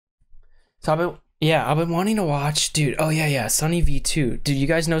So I've been wanting to watch, dude. Oh yeah, SunnyV2. Dude, you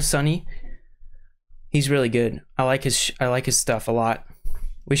guys know Sunny? He's really good. I like his stuff a lot.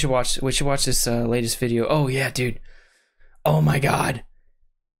 We should watch this latest video. Oh yeah, dude. Oh my god.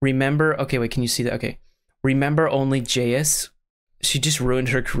 Remember? Okay, wait, can you see that? Okay. Remember OnlyJayus? She just ruined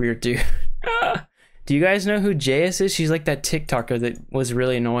her career, dude. Do you guys know who Jayus is? She's like that TikToker that was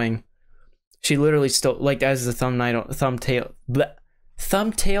really annoying. She literally stole, like, as the thumbnail.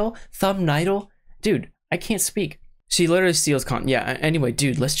 Dude, I can't speak. She literally steals content. Yeah, anyway,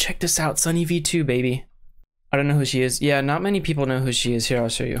 dude, let's check this out. SunnyV2, baby. I don't know who she is. Yeah, not many people know who she is. Here, I'll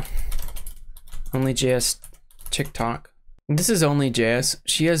show you. OnlyJayus TikTok. This is OnlyJayus.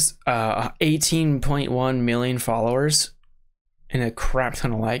 She has 18.1 million followers and a crap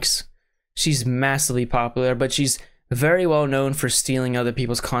ton of likes. She's massively popular, but she's very well known for stealing other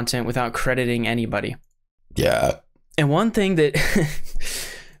people's content without crediting anybody. Yeah. And one thing that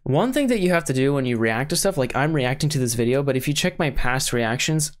you have to do when you react to stuff, like I'm reacting to this video, but if you check my past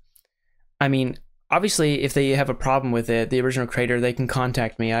reactions, I mean, obviously if they have a problem with it, the original creator, they can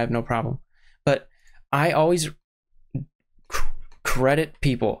contact me. I have no problem. But I always credit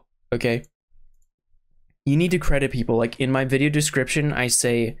people, okay? You need to credit people. Like in my video description, I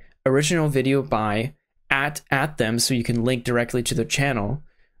say original video by at them, so you can link directly to the channel,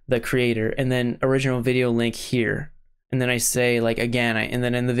 the creator, and then original video link here. And then I say, like, again, and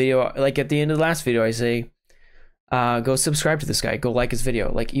then in the video, like at the end of the last video, I say, go subscribe to this guy, go like his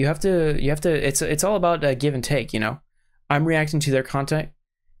video. Like you have to, it's all about give and take, you know? I'm reacting to their content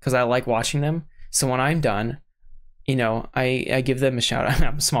because I like watching them. So when I'm done, you know, I give them a shout out.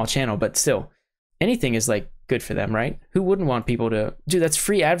 I'm a small channel, but still, anything is like good for them, right? Who wouldn't want people to, dude, that's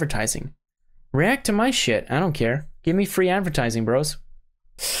free advertising. React to my shit. I don't care. Give me free advertising, bros.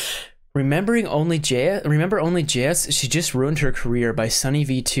 Remember OnlyJayus? She just ruined her career by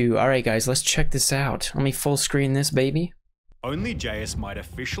SunnyV2. Alright guys, let's check this out. Let me full screen this, baby. OnlyJayus might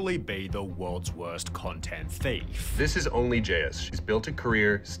officially be the world's worst content thief. This is OnlyJayus. She's built a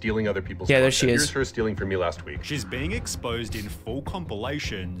career stealing other people's content. There she is. Here's her stealing from me last week. She's being exposed in full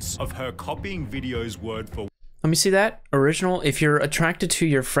compilations of her copying videos word for... Let me see that. Original. If you're attracted to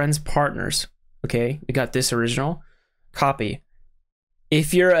your friend's partners. Okay, we got this original. Copy.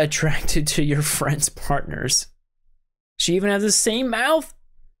 If you're attracted to your friend's partners. She even has the same mouth.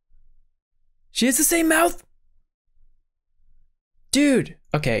 She has the same mouth. Dude.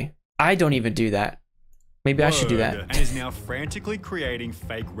 Okay, I don't even do that. Maybe I should do that. And is now frantically creating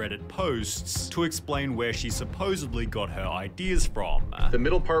fake Reddit posts to explain where she supposedly got her ideas from. The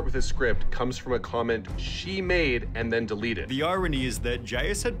middle part with the script comes from a comment she made and then deleted. The irony is that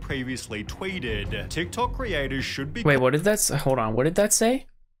Jayus had previously tweeted, TikTok creators should be... Wait, what did that say? Hold on, what did that say?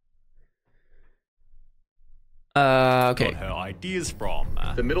 Okay. Got her ideas from.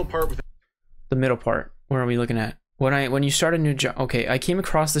 The middle part with... The middle part. Where are we looking at? When you start a new job, okay, I came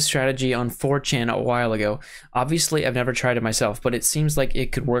across this strategy on 4chan a while ago. Obviously, I've never tried it myself, but it seems like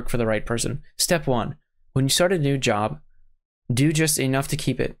it could work for the right person. Step 1, when you start a new job, do just enough to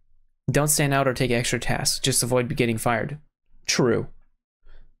keep it. Don't stand out or take extra tasks, just avoid getting fired. True.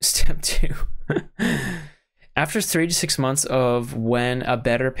 Step 2, after 3 to 6 months of when a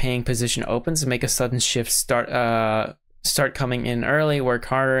better paying position opens, make a sudden shift, start coming in early, work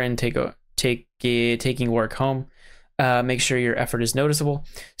harder, and taking work home. Make sure your effort is noticeable.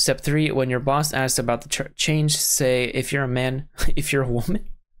 Step 3, when your boss asks about the change, say, if you're a man, if you're a woman,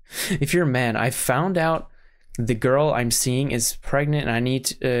 if you're a man, I found out the girl I'm seeing is pregnant and I need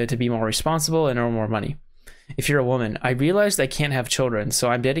to be more responsible and earn more money. If you're a woman, I realized I can't have children,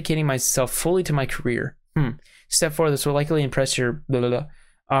 so I'm dedicating myself fully to my career. Step 4, this will likely impress your blah, blah, blah,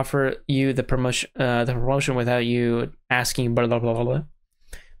 offer you the promotion without you asking blah, blah, blah, blah.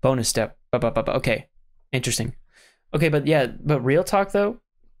 Bonus step. Okay, interesting. Okay, but yeah, but real talk though,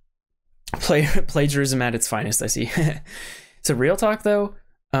 plagiarism at its finest, I see. So real talk though,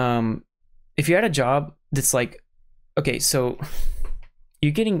 if you had a job that's like, okay, so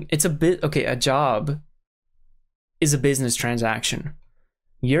you're getting, it's a bit, okay, a job is a business transaction.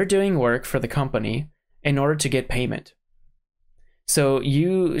 You're doing work for the company in order to get payment. So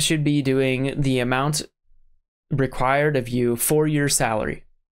you should be doing the amount required of you for your salary.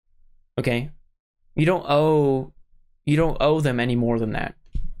 Okay? You don't owe them any more than that.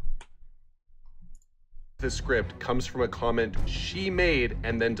 The script comes from a comment she made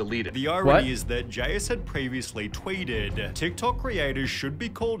and then deleted. The irony is that Jayus had previously tweeted, TikTok creators should be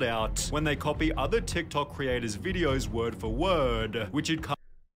called out when they copy other TikTok creators' videos word for word, which had come...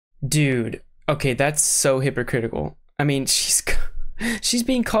 Dude, okay, that's so hypocritical. I mean, She's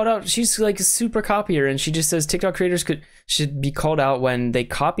being called out. She's like a super copier, and she just says TikTok creators should be called out when they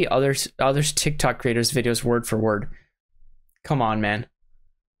copy others TikTok creators' videos word for word. Come on, man.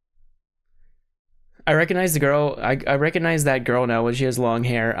 I recognize the girl. I recognize that girl now when she has long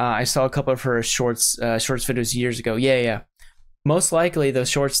hair. I saw a couple of her shorts videos years ago. Yeah. Most likely, the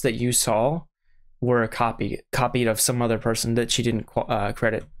shorts that you saw were copied of some other person that she didn't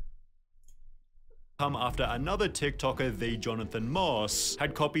credit. Come after another TikToker, the Jonathan Moss,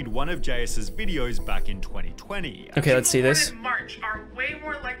 had copied one of JS's videos back in 2020. Okay, let's see this. People born in March are way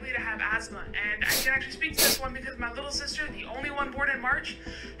more likely to have asthma, and I can actually speak to this one because my little sister, the only one born in March,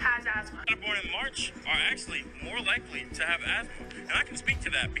 has asthma. People born in March are actually more likely to have asthma, and I can speak to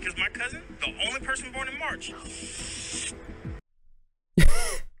that because my cousin, the only person born in March.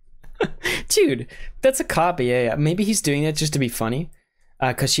 Dude, that's a copy. Yeah. Maybe he's doing it just to be funny,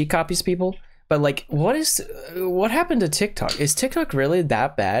 because she copies people. But like, what happened to TikTok? Is TikTok really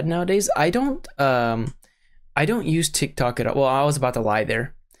that bad nowadays? I don't use TikTok at all. Well, I was about to lie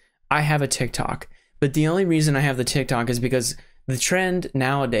there. I have a TikTok, but the only reason I have the TikTok is because the trend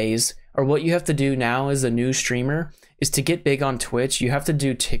nowadays, or what you have to do now as a new streamer, is to get big on Twitch. You have to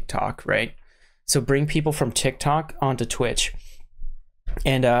do TikTok, right? So bring people from TikTok onto Twitch,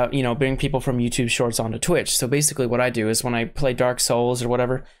 and you know, bring people from YouTube Shorts onto Twitch. So basically, what I do is when I play Dark Souls or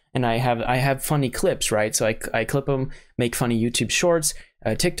whatever, and I have funny clips, right? So I clip them, make funny YouTube Shorts,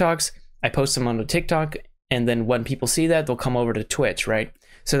 TikToks. I post them onto TikTok, and then when people see that, they'll come over to Twitch, right?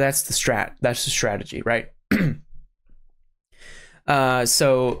 So that's the strategy, right?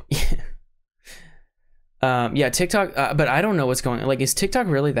 Yeah, TikTok, but I don't know what's going on. Like, is TikTok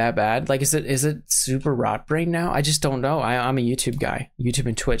really that bad? Like, is it super rot brain now? I just don't know. I'm a YouTube guy, YouTube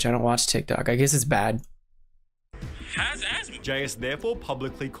and Twitch. I don't watch TikTok. I guess it's bad. Has asthma. JS therefore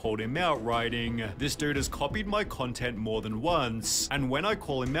publicly called him out, writing, "This dude has copied my content more than once, and when I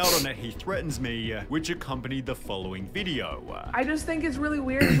call him out on it, he threatens me," which accompanied the following video. I just think it's really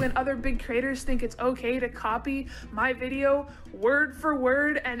weird when other big creators think it's okay to copy my video word for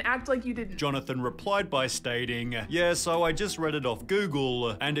word and act like you didn't. Jonathan replied by stating, "Yeah, so I just read it off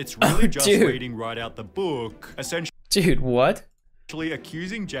Google, and it's really just reading right out the book." Essentially, dude, what?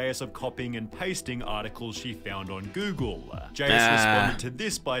 Accusing JS of copying and pasting articles she found on Google. JS responded to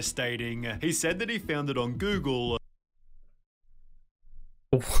this by stating, he said that he found it on Google.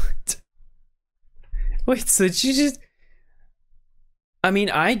 What? Wait, so she just... I mean,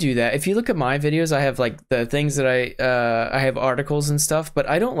 I do that. If you look at my videos, I have like the things that I have articles and stuff, but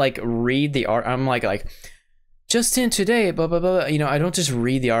I don't like read the art. I'm like just in today, blah, blah, blah. You know, I don't just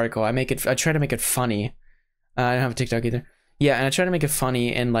read the article. I try to make it funny. I don't have a TikTok either. Yeah, and I try to make it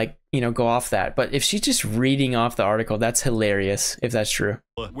funny and, like, you know, go off that. But if she's just reading off the article, that's hilarious, if that's true.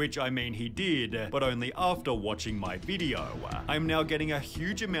 Which, I mean, he did, but only after watching my video. I'm now getting a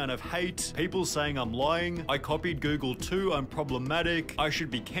huge amount of hate, people saying I'm lying, I copied Google too, I'm problematic, I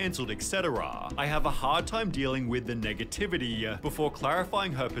should be cancelled, etc. I have a hard time dealing with the negativity before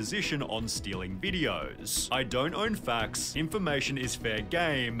clarifying her position on stealing videos. I don't own facts, information is fair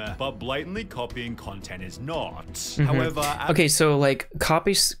game, but blatantly copying content is not. However, okay, so like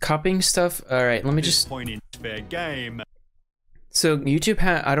copying stuff. All right, let me just point in fair game. So YouTube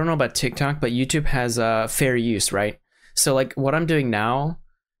has, I don't know about TikTok, but YouTube has fair use, right? So like what I'm doing now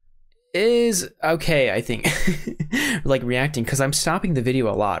is okay, I think. Like reacting, because I'm stopping the video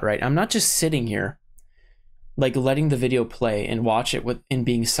a lot, right? I'm not just sitting here like letting the video play and watch it in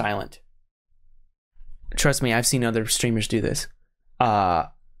being silent. Trust me, I've seen other streamers do this.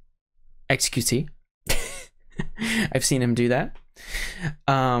 XQT. I've seen him do that.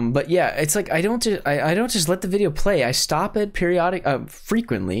 But yeah, it's like I don't just let the video play. I stop it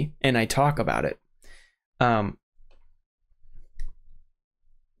frequently, and I talk about it.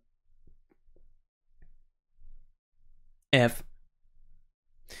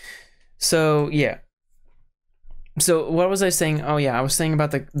 So yeah. So what was I saying? Oh yeah, I was saying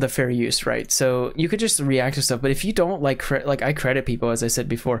about the fair use, right? So you could just react to stuff, but if you don't like I credit people, as I said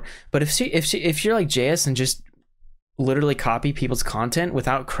before. But if you're like JS and just literally copy people's content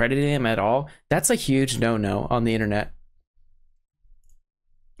without crediting them at all, that's a huge no-no on the internet.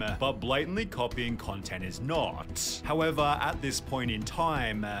 But blatantly copying content is not. However, at this point in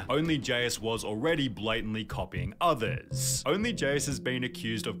time, OnlyJayus was already blatantly copying others. OnlyJayus has been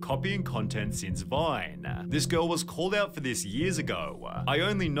accused of copying content since Vine. This girl was called out for this years ago. I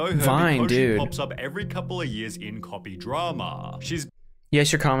only know her because she pops up every couple of years in copy drama.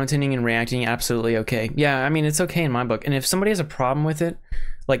 Yes, you're commenting and reacting, absolutely okay. Yeah, I mean, it's okay in my book. And if somebody has a problem with it,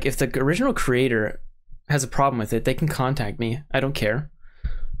 like if the original creator has a problem with it, they can contact me. I don't care.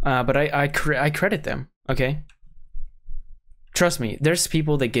 But I credit them, okay? Trust me, there's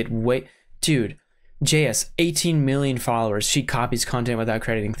people that get way... Dude, JS, 18 million followers. She copies content without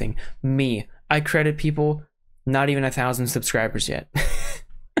crediting thing. Me, I credit people, not even 1,000 subscribers yet.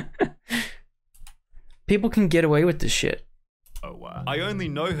 People can get away with this shit. I only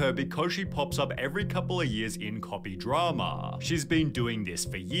know her because she pops up every couple of years in copy drama. She's been doing this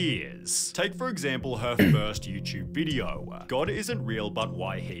for years. Take for example her first YouTube video, God isn't real but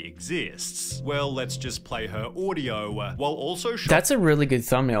why he exists. Well, let's just play her audio while also That's a really good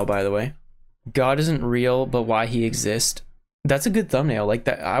thumbnail, by the way. God isn't real but why he exists. That's a good thumbnail. Like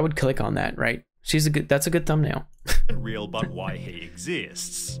that, I would click on that, right? That's a good thumbnail. Real but why he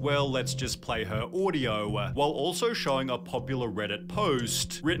exists. Well, let's just play her audio while also showing a popular Reddit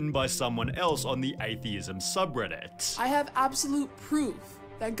post written by someone else on the atheism subreddit. I have absolute proof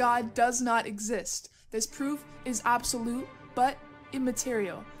that God does not exist. This proof is absolute but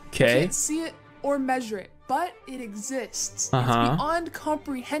immaterial. Okay. You can't see it or measure it, but it exists. It's beyond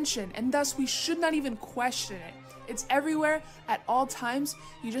comprehension, and thus we should not even question it. It's everywhere at all times.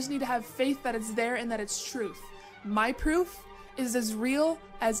 You just need to have faith that it's there and that it's truth. My proof is as real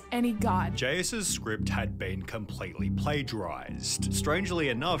as any god. JS's script had been completely plagiarized. Strangely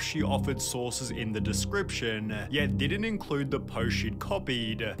enough, she offered sources in the description, yet didn't include the post she'd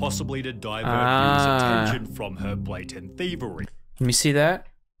copied, possibly to divert viewers' attention from her blatant thievery. Let me see that.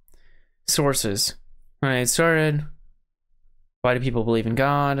 Sources. Alright, it started. Why do people believe in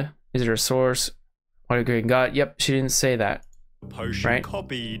God? Is there a source? Why do we God? Yep, she didn't say that. Post she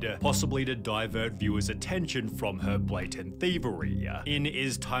copied, possibly to divert viewers' attention from her blatant thievery. In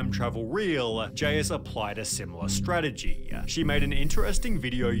Is Time Travel Real, JS applied a similar strategy. She made an interesting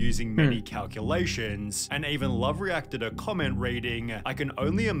video using many calculations, and even Love reacted a comment reading, I can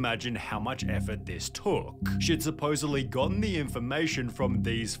only imagine how much effort this took. She'd supposedly gotten the information from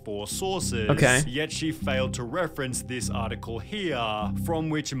these 4 sources, yet she failed to reference this article here,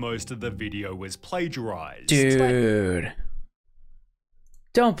 from which most of the video was plagiarized. Dude.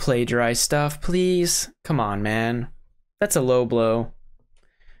 Don't plagiarize stuff, please. Come on, man. That's a low blow.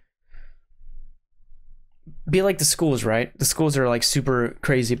 Be like the schools, right? The schools are like super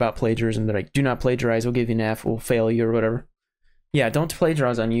crazy about plagiarism. They're like, do not plagiarize, we'll give you an F, we'll fail you or whatever. Yeah, don't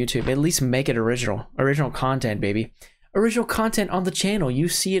plagiarize on YouTube. At least make it original. Original content, baby. Original content on the channel. You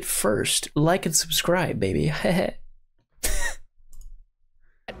see it first. Like and subscribe, baby.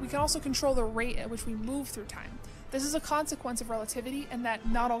 We can also control the rate at which we move through time. This is a consequence of relativity and that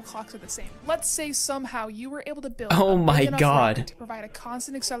not all clocks are the same. Let's say somehow you were able to build oh my god rocket to provide a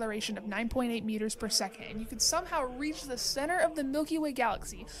constant acceleration of 9.8 meters per second, and you could somehow reach the center of the Milky Way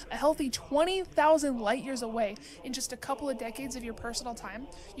galaxy, a healthy 20,000 light years away, in just a couple of decades of your personal time.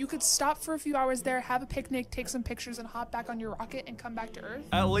 You could stop for a few hours there, have a picnic, take some pictures, and hop back on your rocket and come back to Earth.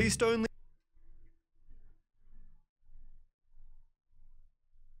 At least only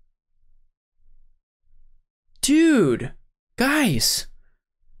Dude, guys,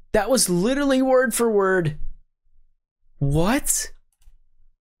 that was literally word for word. What?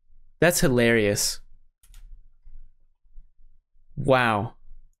 That's hilarious. Wow.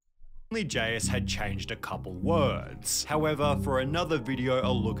 Only JS had changed a couple words. However, for another video,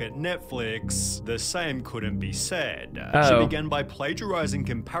 a look at Netflix, the same couldn't be said. She began by plagiarizing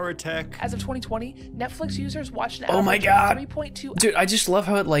Comparatech. As of 2020, Netflix users watched an oh my god, 3.2. Dude, I just love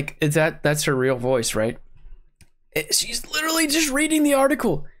how it like that's her real voice, right? She's literally just reading the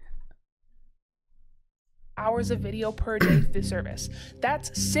article. Hours of video per day through the service.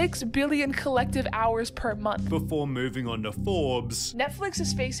 That's 6 billion collective hours per month. Before moving on to Forbes, Netflix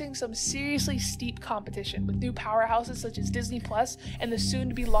is facing some seriously steep competition with new powerhouses such as Disney Plus and the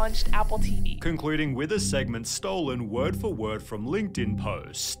soon-to-be launched Apple TV. Concluding with a segment stolen word for word from LinkedIn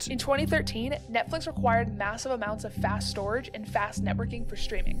post. In 2013, Netflix required massive amounts of fast storage and fast networking for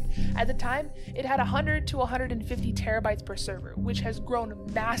streaming. At the time, it had 100 to 150 terabytes per server, which has grown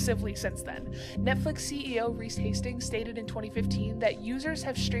massively since then. Netflix CEO Reese Hastings stated in 2015 that users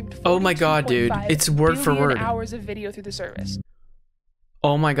have streamed oh my god, dude, it's word for word hours of video through the service.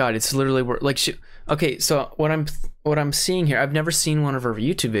 Oh my god, it's literally word like okay, so what I'm seeing here, I've never seen one of her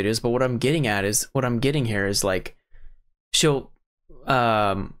YouTube videos, but what I'm getting here is like she'll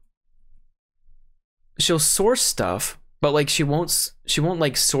source stuff, but like she won't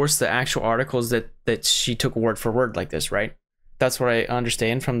like source the actual articles that she took word for word like this, right? That's what I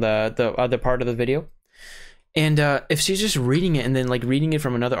understand from the other part of the video. And if she's just reading it and then like reading it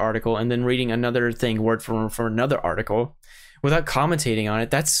from another article and then reading another thing word for another article without commentating on it,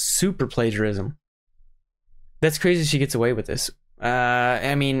 that's super plagiarism. That's crazy she gets away with this.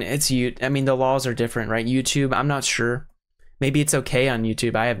 I mean, the laws are different, right? YouTube, I'm not sure. Maybe it's okay on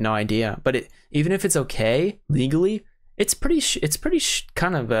YouTube. I have no idea. But even if it's okay legally, It's pretty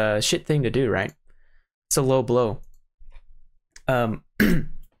kind of a shit thing to do, right? It's a low blow. Yeah,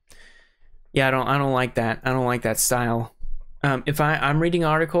 I don't like that. I don't like that style. If I'm reading an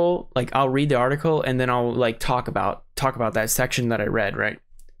article, like I'll read the article and then I'll like talk about that section that I read, right?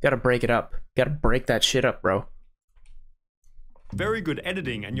 Gotta break it up. Gotta break that shit up, bro. Very good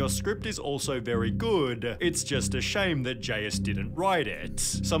editing, and your script is also very good. It's just a shame that JS didn't write it.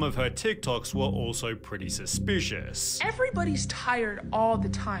 Some of her TikToks were also pretty suspicious. Everybody's tired all the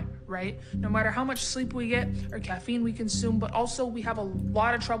time, right? No matter how much sleep we get or caffeine we consume, but also we have a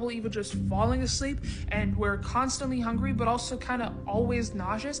lot of trouble even just falling asleep, and we're constantly hungry, but also kind of always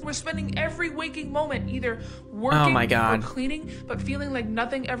nauseous. We're spending every waking moment either working or cleaning, but feeling like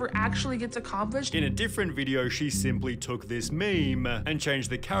nothing ever actually gets accomplished. In a different video, she simply took this meme and changed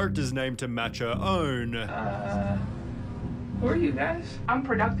the character's name to match her own. Who are you guys? I'm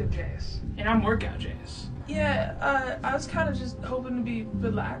Productive Jayus, and I'm Workout Jayus. Yeah, I was kind of just hoping to be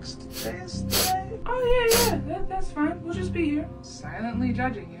relaxed Jayus today. Oh yeah, that's fine. We'll just be here, silently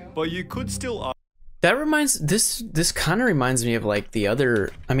judging you. But you could still That reminds this kind of reminds me of like the other.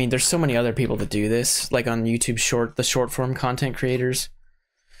 I mean, there's so many other people that do this, like on YouTube the short form content creators.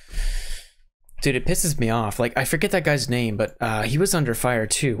 Dude, it pisses me off. Like, I forget that guy's name, but he was under fire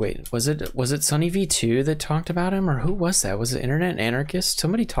too. Wait, was it SunnyV2 that talked about him, or who was that? Was it Internet Anarchist?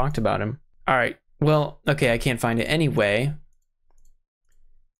 Somebody talked about him. All right. Well, okay, I can't find it anyway.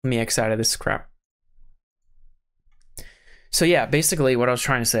 Let me X out of this crap. So yeah, basically what I was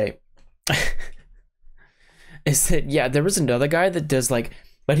trying to say is that yeah, there was another guy that does like,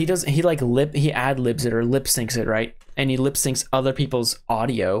 but he ad libs it or lip syncs it, right? And he lip syncs other people's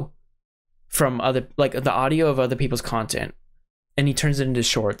audio from other, like the audio of other people's content, and he turns it into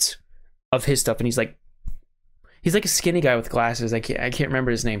shorts of his stuff. And he's like a skinny guy with glasses. I can't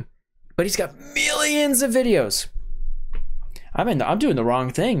remember his name, but he's got millions of videos. I'm doing the wrong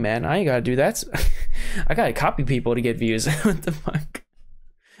thing, man. I ain't gotta do that. I gotta copy people to get views. What the fuck?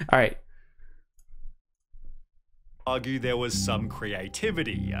 All right. Argue there was some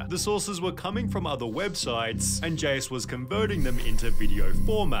creativity. The sources were coming from other websites, and JS was converting them into video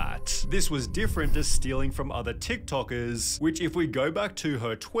format. This was different to stealing from other TikTokers, which if we go back to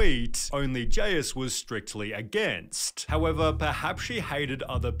her tweet, OnlyJayus was strictly against. However, perhaps she hated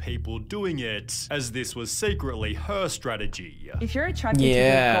other people doing it, as this was secretly her strategy. If you're attracted to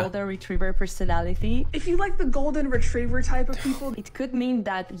the golden retriever personality, if you like the golden retriever type of people, it could mean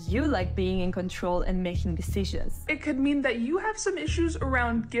that you like being in control and making decisions. It could mean that you have some issues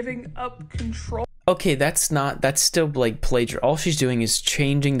around giving up control. Okay, that's still like plagiarism. All she's doing is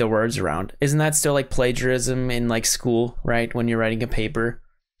changing the words around. Isn't that still like plagiarism in like school, right? When you're writing a paper.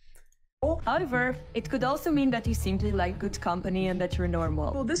 However, it could also mean that you simply like good company and that you're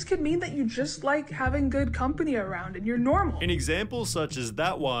normal. Well, this could mean that you just like having good company around and you're normal. In examples such as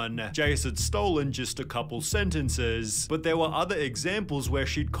that one, JS had stolen just a couple sentences, but there were other examples where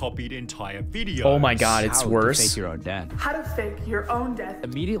she'd copied entire videos. Oh my god, it's worse. How to fake your own debt. How to fake your own debt.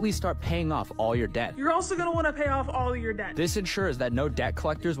 Immediately start paying off all your debt. You're also going to want to pay off all of your debt. This ensures that no debt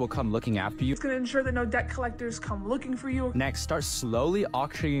collectors will come looking after you. It's going to ensure that no debt collectors come looking for you. Next, start slowly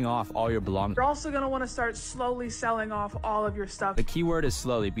auctioning off all your belongings. You're also going to want to start slowly selling off all of your stuff. The key word is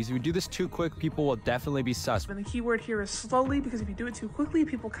slowly, because if you do this too quick, people will definitely be sus. And the key word here is slowly, because if you do it too quickly,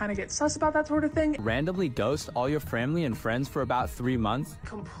 people kind of get sus about that sort of thing. Randomly ghost all your family and friends for about 3 months.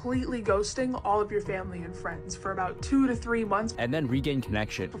 Completely ghosting all of your family and friends for about 2 to 3 months. And then regain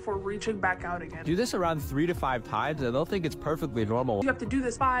connection before reaching back out again. Do this around 3 to 5 times and they'll think it's perfectly normal. You have to do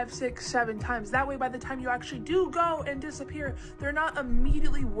this 5, 6, 7 times. That way, by the time you actually do go and disappear, they're not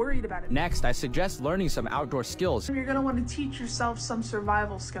immediately worried about it. Next, I suggest learning some outdoor skills. You're going to want to teach yourself some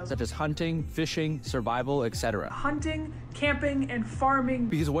survival skills. Such as hunting, fishing, survival, etc. Hunting, camping, and farming.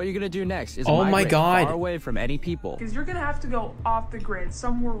 Because what you're going to do next is migrate far away from any people. Because you're going to have to go off the grid,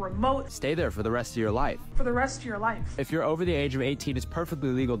 somewhere remote. Stay there for the rest of your life. For the rest of your life. If you're over the age of 18, it's perfectly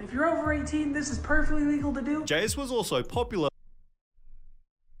legal. If you're over 18, this is perfectly legal to do. JS was also popular.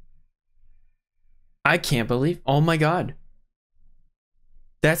 I can't believe. Oh my god.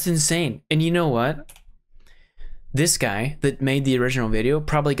 That's insane. And you know what? This guy that made the original video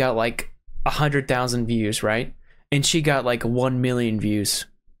probably got like 100,000 views, right? And she got like 1 million views,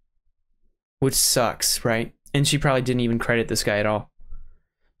 which sucks, right? And she probably didn't even credit this guy at all.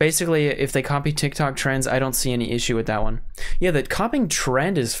 Basically, if they copy TikTok trends, I don't see any issue with that one. Yeah, the copying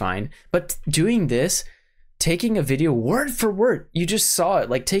trend is fine, but doing this, taking a video word for word, you just saw it,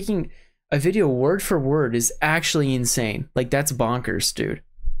 like taking a video word for word is actually insane. Like, that's bonkers, dude.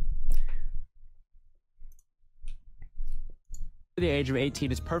 the age of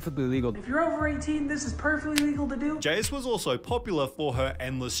 18 is perfectly legal. If you're over 18, this is perfectly legal to do. JayUs was also popular for her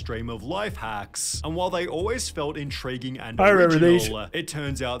endless stream of life hacks, and while they always felt intriguing and original, it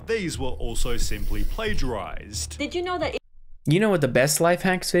turns out these were also simply plagiarized. Did you know that? You know what the best life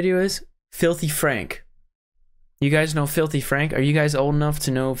hacks video is? Filthy Frank. You guys know Filthy Frank? Are you guys old enough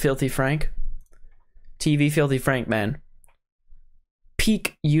to know Filthy Frank? TV Filthy Frank, man.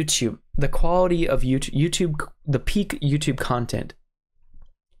 Peak YouTube. The quality of YouTube, the peak YouTube content.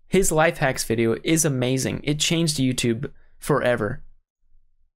 His life hacks video is amazing. It changed YouTube forever.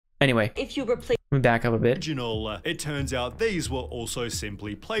 Anyway, If you replace let me back up a bit. Original, it turns out these were also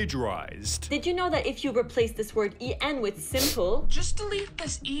simply plagiarized. Did you know that if you replace this word en with simple, Just delete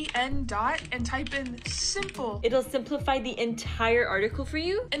this en dot and type in simple. it'll simplify the entire article for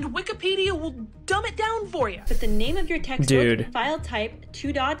you? And Wikipedia will dumb it down for you. Put the name of your textbook, Dude. file type,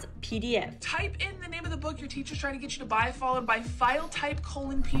 2 dots, PDF. Type in the name of the book your teacher's trying to get you to buy, followed by file type :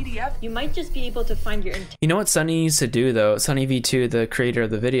 PDF. You might just be able to find your You know what Sunny needs to do though? SunnyV2, the creator of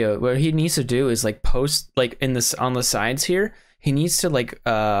the video, what he needs to do is like post like in this on the sides here. He needs to like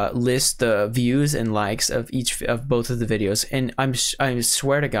list the views and likes of each of both of the videos. And I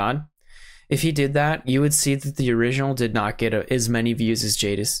swear to God, if he did that, you would see that the original did not get as many views as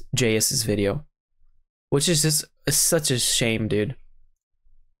JayUs's video, which is just such a shame, dude.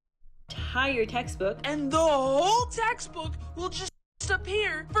 entire textbook. And the whole textbook will just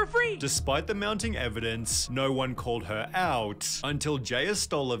appear for free. Despite the mounting evidence, no one called her out until JayUs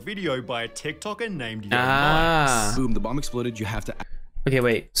stole a video by a TikToker named Yo. Boom, the bomb exploded. You have to. Okay,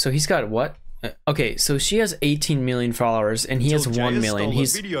 wait. So he's got what? Okay, so she has 18 million followers and he has 1 million.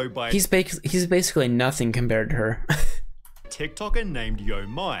 He's basically nothing compared to her. TikToker named Yo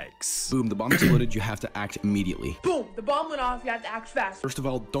Mikes. Boom, the bomb exploded. You have to act immediately. Boom, the bomb went off. You have to act fast. First of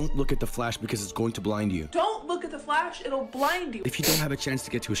all, don't look at the flash because it's going to blind you. Don't look at the flash, it'll blind you. If you don't have a chance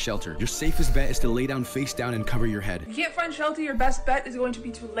to get to a shelter, your safest bet is to lay down face down and cover your head. If you can't find shelter, your best bet is going to be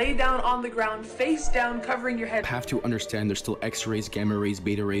to lay down on the ground, face down, covering your head. You have to understand there's still X-rays, gamma rays,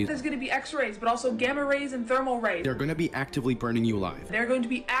 beta rays. There's going to be X-rays, but also gamma rays and thermal rays. They're going to be actively burning you alive. They're going to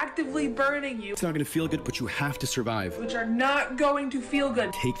be actively burning you, It's not going to feel good, but you have to survive. which are not going to feel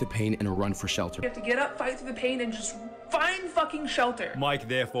good. Take the pain and run for shelter. You have to get up, fight through the pain, and just find fucking shelter. Mike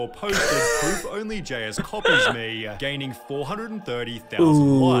therefore posted proof OnlyJayus copies me, gaining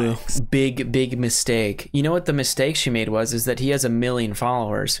 430,000 likes. Big mistake. You know what the mistake she made was is that he has 1 million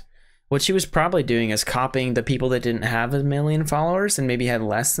followers. What she was probably doing is copying the people that didn't have 1 million followers and maybe had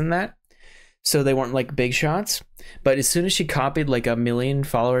less than that. So they weren't like big shots. But as soon as she copied like a 1 million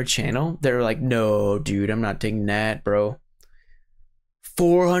follower channel, they were like, no, dude, I'm not taking that, bro.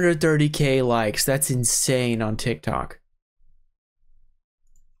 430k likes. That's insane on TikTok.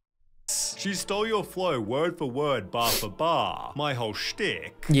 She stole your flow word for word, bar for bar. My whole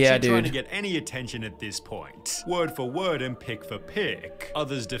shtick. Yeah, she trying to dude. get any attention at this point. Word for word and pick for pick.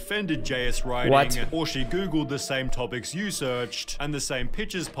 Others defended JayUs writing, What? or she googled the same topics you searched, and the same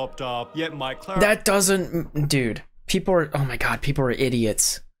pictures popped up, yet Mike That doesn't... Dude, people are... Oh my god, people are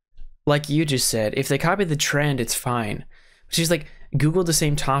idiots. Like you just said, if they copy the trend, it's fine. She's like, Google the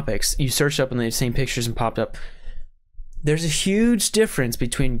same topics. You searched up and the same pictures and popped up. There's a huge difference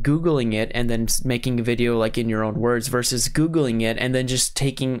between Googling it and then making a video like in your own words versus Googling it and then just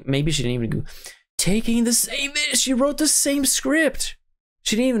taking... Maybe she didn't even Google... Taking the same... She wrote the same script.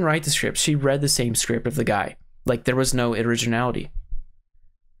 She didn't even write the script. She read the same script of the guy. Like, there was no originality.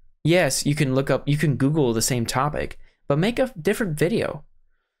 Yes, you can look up... You can Google the same topic, but make a different video.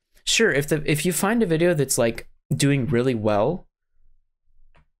 Sure, if you find a video that's like doing really well,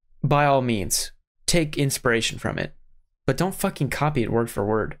 by all means, take inspiration from it. But don't fucking copy it word for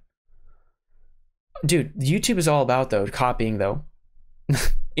word. Dude, YouTube is all about, though, copying, though.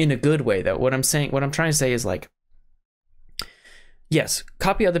 In a good way, though. What I'm trying to say is, like, yes,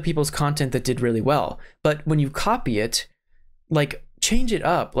 copy other people's content that did really well. But when you copy it, like, change it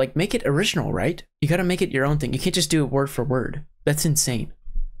up. Like, make it original, right? You gotta make it your own thing. You can't just do it word for word. That's insane.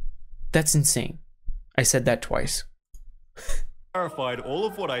 That's insane. I said that twice. clarified all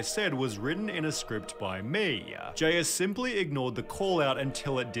of what I said was written in a script by me. JayUs simply ignored the call out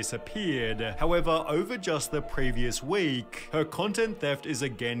until it disappeared. However, over just the previous week, her content theft is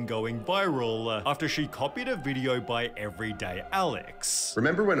again going viral after she copied a video by Everyday Alex.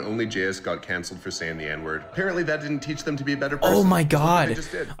 Remember when OnlyJayus got canceled for saying the N-word? Apparently that didn't teach them to be a better person. Oh my That's what god, they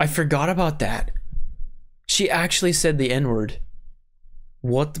just did. I forgot about that. She actually said the N-word.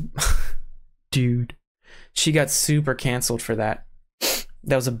 What the... Dude. She got super canceled for that.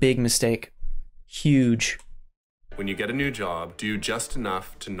 That was a big mistake. Huge. when you get a new job, do just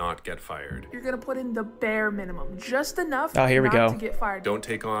enough to not get fired. You're gonna put in the bare minimum, just enough here we not go. to get fired. Don't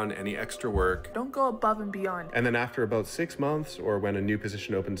take on any extra work. Don't go above and beyond. And then after about 6 months, or when a new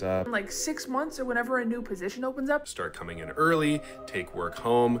position opens up, In like 6 months or whenever a new position opens up, start coming in early, take work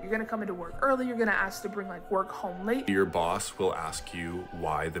home. you're gonna come into work early, you're gonna ask to bring like work home late. Your boss will ask you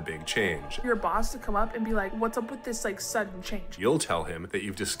why the big change. Your boss to come up and be like, what's up with this like sudden change? You'll tell him that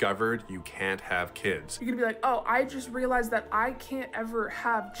you've discovered you can't have kids. You're gonna be like, oh, I just realized that I can't ever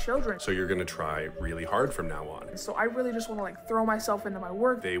have children. So you're gonna try really hard from now on. So I really just wanna like throw myself into my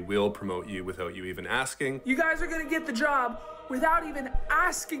work. They will promote you without you even asking. You guys are gonna get the job without even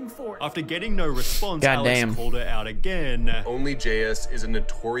asking for it. After getting no response, God Alex damn. called her out again. OnlyJayus is a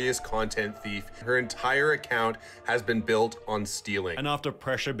notorious content thief. Her entire account has been built on stealing. And after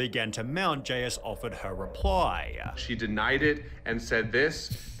pressure began to mount, JS offered her reply. She denied it and said this,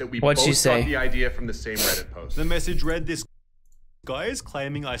 that we What'd she both say? got the idea from the same Reddit post. The message read, "This guy is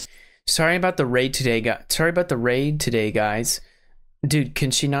claiming I Sorry about the raid today, guys. Sorry about the raid today, guys. Dude,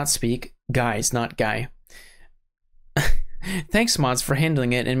 can she not speak? Guys, not guy. Thanks, mods, for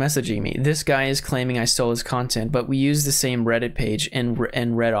handling it and messaging me. This guy is claiming I stole his content, but we used the same Reddit page and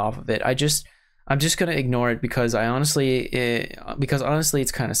read off of it. I'm just gonna ignore it because honestly,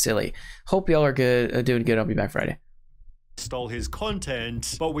 it's kind of silly. Hope y'all are good, doing good. I'll be back Friday. stole his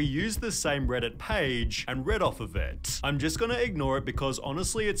content, but we used the same Reddit page and read off of it. I'm just gonna ignore it because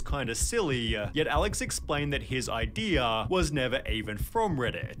honestly it's kinda silly, yet Alex explained that his idea was never even from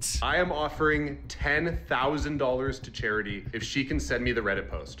Reddit. I am offering $10,000 to charity if she can send me the Reddit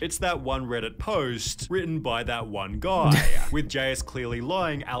post. It's that one Reddit post written by that one guy. With JS clearly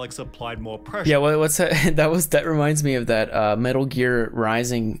lying, Alex applied more pressure. Yeah, what's that? That reminds me of that Metal Gear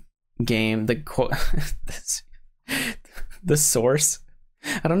Rising game. The source.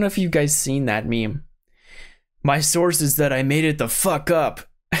 I don't know if you guys seen that meme. My source is that I made it the fuck up.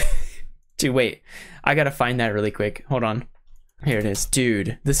 Dude, wait. I gotta find that really quick. Hold on. Here it is.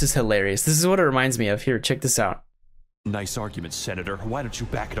 Dude, this is hilarious. This is what it reminds me of. Here, check this out. Nice argument, Senator. Why don't you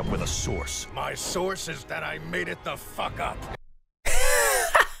back it up with a source? My source is that I made it the fuck up.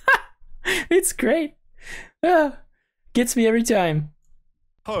 It's great. Gets me every time.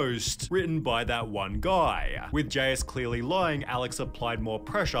 Post written by that one guy. With JS clearly lying, Alex applied more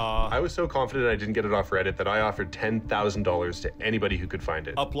pressure. I was so confident I didn't get it off Reddit that I offered $10,000 to anybody who could find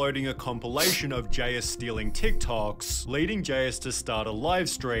it. Uploading a compilation of JS stealing TikToks, leading JS to start a live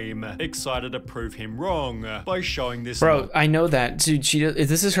stream, excited to prove him wrong by showing this. Bro, I know that. Dude,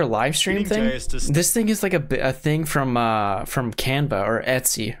 this is her live stream thing? This thing is like a thing from Canva or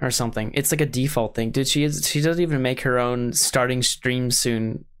Etsy or something. It's like a default thing. Dude, she doesn't even make her own starting stream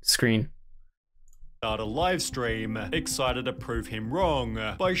soon screen. Start a live stream, excited to prove him wrong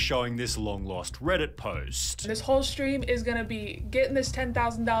by showing this long lost Reddit post. This whole stream is gonna be getting this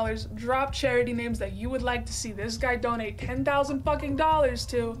 $10,000, drop charity names that you would like to see this guy donate $10,000 fucking dollars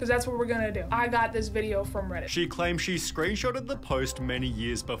to, because that's what we're gonna do. I got this video from Reddit. She claims she screenshotted the post many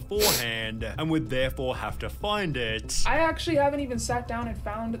years beforehand and would therefore have to find it. I actually haven't even sat down and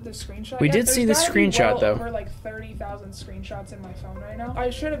found the screenshot We yet. did see the screenshot though. Over like 30,000 screenshots in my phone right now. I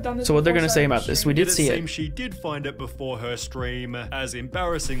should have done this. So what they're before gonna say starting about the this? stream. We did It see it. seems she did find it before her stream, as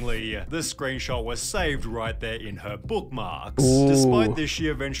embarrassingly, the screenshot was saved right there in her bookmarks. Ooh. Despite this, she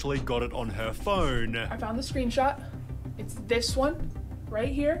eventually got it on her phone. I found the screenshot. It's this one right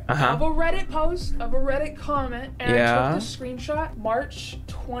here Uh-huh. of a Reddit post, of a Reddit comment, and Yeah. I took the screenshot March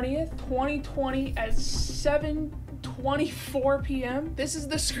 20th, 2020 at 7:24 p.m. This is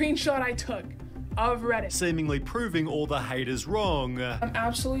the screenshot I took of Reddit. Seemingly proving all the haters wrong. I'm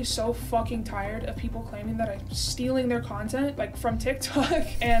absolutely so fucking tired of people claiming that I'm stealing their content, like from TikTok,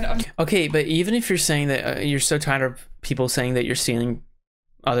 and I'm Okay, but even if you're saying that you're so tired of people saying that you're stealing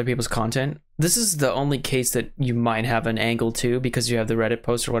other people's content, this is the only case that you might have an angle to, because you have the Reddit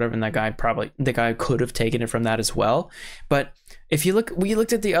post or whatever, and the guy could have taken it from that as well. But if you look, we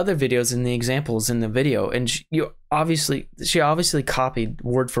looked at the other videos and the examples in the video, and she obviously copied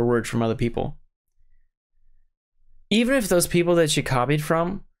word for word from other people. Even if those people that she copied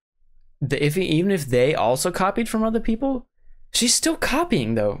from, even if they also copied from other people, she's still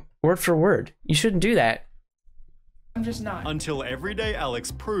copying though, word for word. You shouldn't do that. I'm just not. Until everyday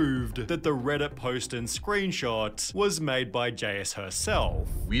Alex proved that the Reddit post and screenshot was made by JS herself.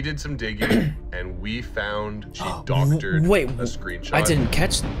 We did some digging and we found she doctored Wait, a screenshot. I didn't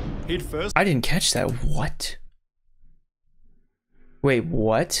catch that. What? Wait,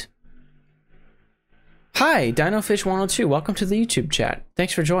 what? Hi, DinoFish102. Welcome to the YouTube chat.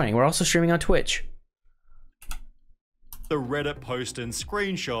 Thanks for joining. We're also streaming on Twitch. The Reddit post and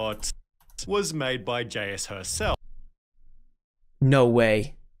screenshot was made by JS herself. No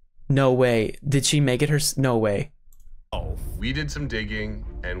way. No way. Did she make it her? No way. We did some digging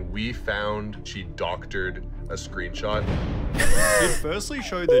and we found she doctored a screenshot. It firstly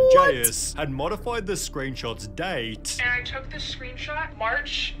showed that JS had modified the screenshot's date. And I took the screenshot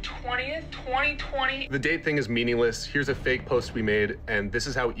March 20th, 2020. The date thing is meaningless. Here's a fake post we made, and this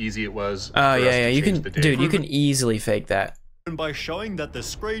is how easy it was. Oh yeah, you can, dude, you can easily fake that. And by showing that the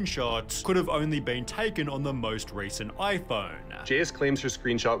screenshot could have only been taken on the most recent iPhone. JS claims her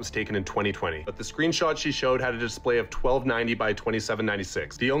screenshot was taken in 2020, but the screenshot she showed had a display of 1290 by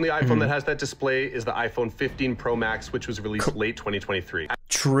 2796. The only iPhone that has that display is the iPhone 15 Pro Max, which was released late 2023.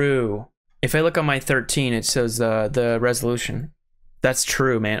 True. If I look on my 13, it shows the resolution. That's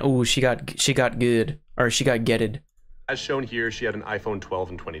true, man. Ooh, she got good, or she got getted. As shown here, she had an iPhone 12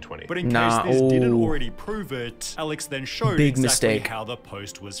 in 2020. But in case this didn't already prove it, Alex then showed exactly how the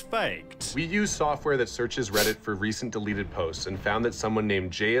post was faked. We use software that searches Reddit for recent deleted posts and found that someone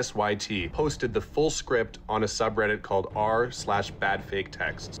named JSYT posted the full script on a subreddit called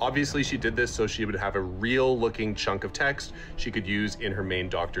r/badfaketexts. Obviously, she did this so she would have a real looking chunk of text she could use in her main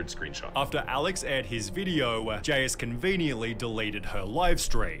doctored screenshot. After Alex aired his video, JS conveniently deleted her live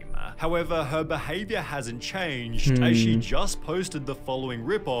stream. However, her behavior hasn't changed, as she just posted the following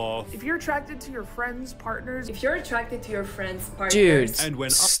ripoff. If you're attracted to your friends, partners, dude, and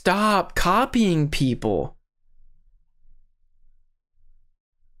when stop copying people.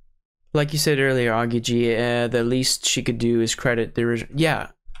 Like you said earlier, AugieG, the least she could do is credit the original. Yeah,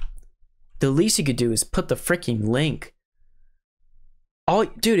 the least you could do is put the freaking link.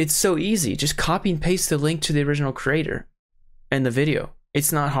 Dude, it's so easy. Just copy and paste the link to the original creator and the video.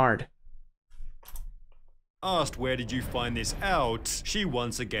 It's not hard. Asked where did you find this out, she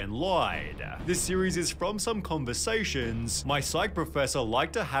once again lied. This series is from some conversations my psych professor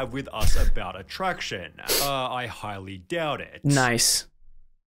liked to have with us about attraction. I highly doubt it. Nice.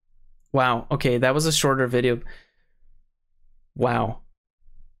 Wow, okay, that was a shorter video. Wow.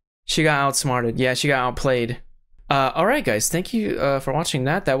 She got outsmarted. Yeah, she got outplayed. Alright guys, thank you for watching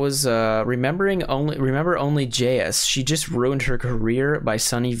that. That was Remember OnlyJayus. She just ruined her career by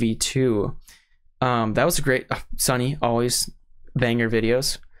SunnyV2. That was a great Sunny, always banger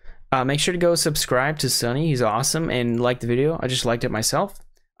videos. Make sure to go subscribe to Sunny. He's awesome, and like the video. I just liked it myself.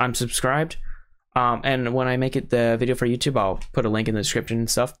 I'm subscribed. And when I make it the video for YouTube, I'll put a link in the description and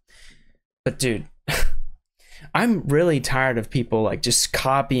stuff. But dude, I'm really tired of people like just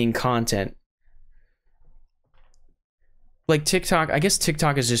copying content. Like TikTok, I guess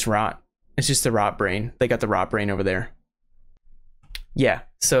TikTok is just rot. It's just the rot brain. They got the rot brain over there. Yeah,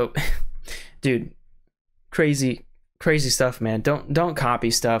 so dude, crazy stuff, man. Don't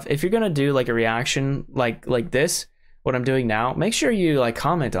copy stuff. If you're gonna do like a reaction like this, what I'm doing now, make sure you like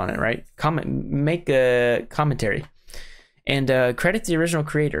comment on it, right? Make a commentary, and credit the original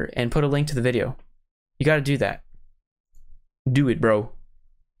creator and put a link to the video. You got to do that. Do it, bro.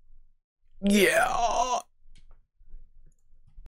 Yeah.